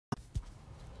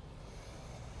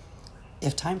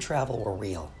If time travel were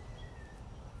real,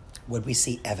 would we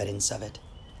see evidence of it?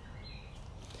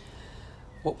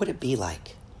 What would it be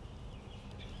like?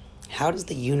 How does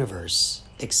the universe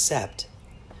accept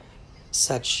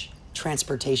such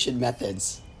transportation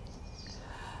methods?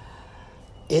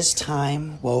 Is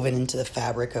time woven into the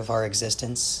fabric of our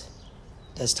existence?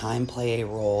 Does time play a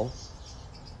role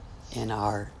in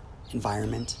our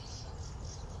environment?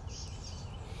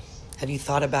 Have you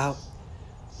thought about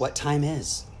what time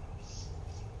is?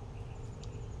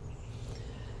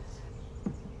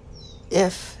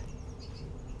 If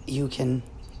you can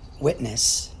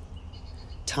witness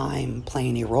time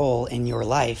playing a role in your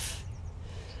life,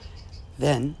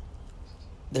 then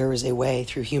there is a way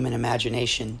through human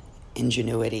imagination,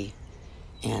 ingenuity,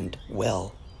 and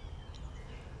will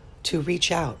to reach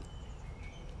out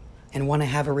and want to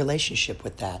have a relationship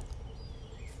with that.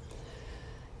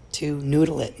 To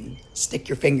noodle it and stick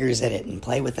your fingers in it and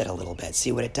play with it a little bit.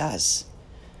 See what it does.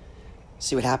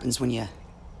 See what happens when you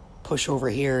push over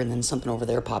here and then something over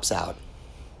there pops out.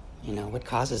 You know, what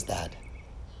causes that?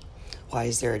 Why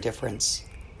is there a difference?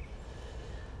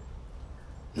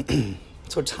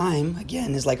 So time,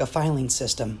 again, is like a filing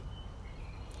system.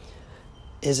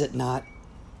 Is it not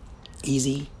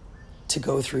easy to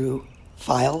go through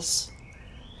files,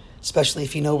 especially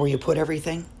if you know where you put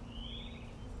everything?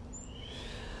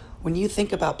 When you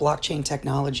think about blockchain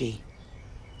technology,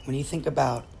 when you think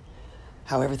about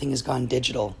how everything has gone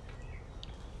digital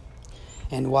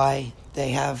and why they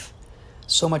have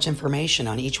so much information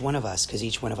on each one of us, because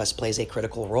each one of us plays a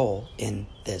critical role in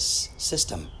this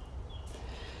system.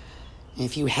 And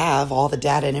if you have all the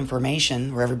data and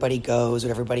information where everybody goes,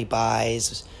 what everybody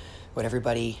buys, what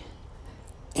everybody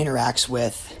interacts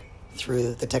with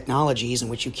through the technologies in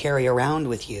which you carry around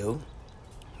with you,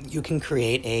 you can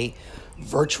create a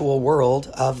virtual world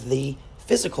of the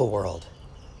physical world.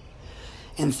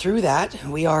 And through that,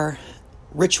 we are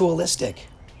ritualistic.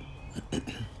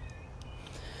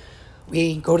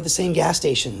 We go to the same gas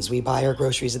stations. We buy our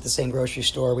groceries at the same grocery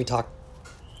store. We talk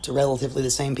to relatively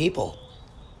the same people.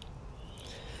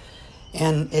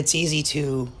 And it's easy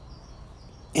to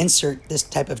insert this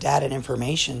type of data and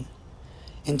information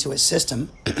into a system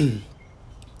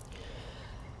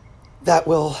that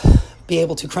will be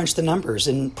able to crunch the numbers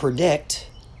and predict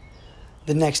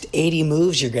the next 80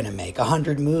 moves you're going to make,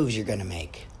 100 moves you're going to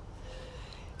make.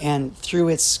 And through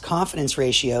its confidence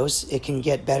ratios, it can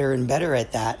get better and better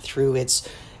at that through its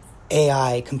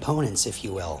AI components, if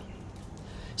you will.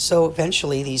 So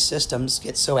eventually these systems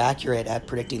get so accurate at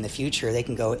predicting the future, they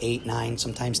can go 8, 9,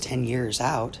 sometimes 10 years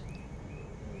out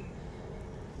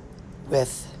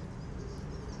with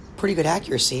pretty good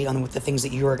accuracy on what the things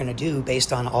that you are going to do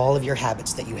based on all of your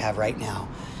habits that you have right now,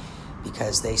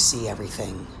 because they see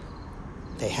everything.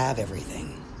 They have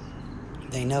everything.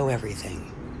 They know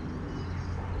everything.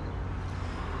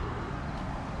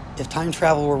 If time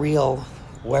travel were real,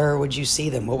 where would you see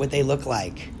them? What would they look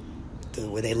like?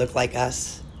 Would they look like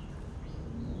us?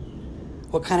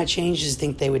 What kind of changes do you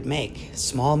think they would make?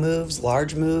 Small moves,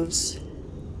 large moves?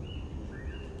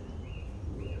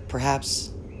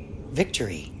 Perhaps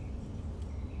victory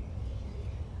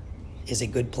is a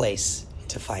good place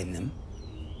to find them.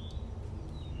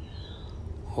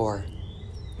 Or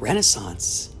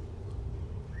Renaissance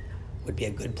would be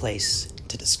a good place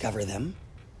to discover them.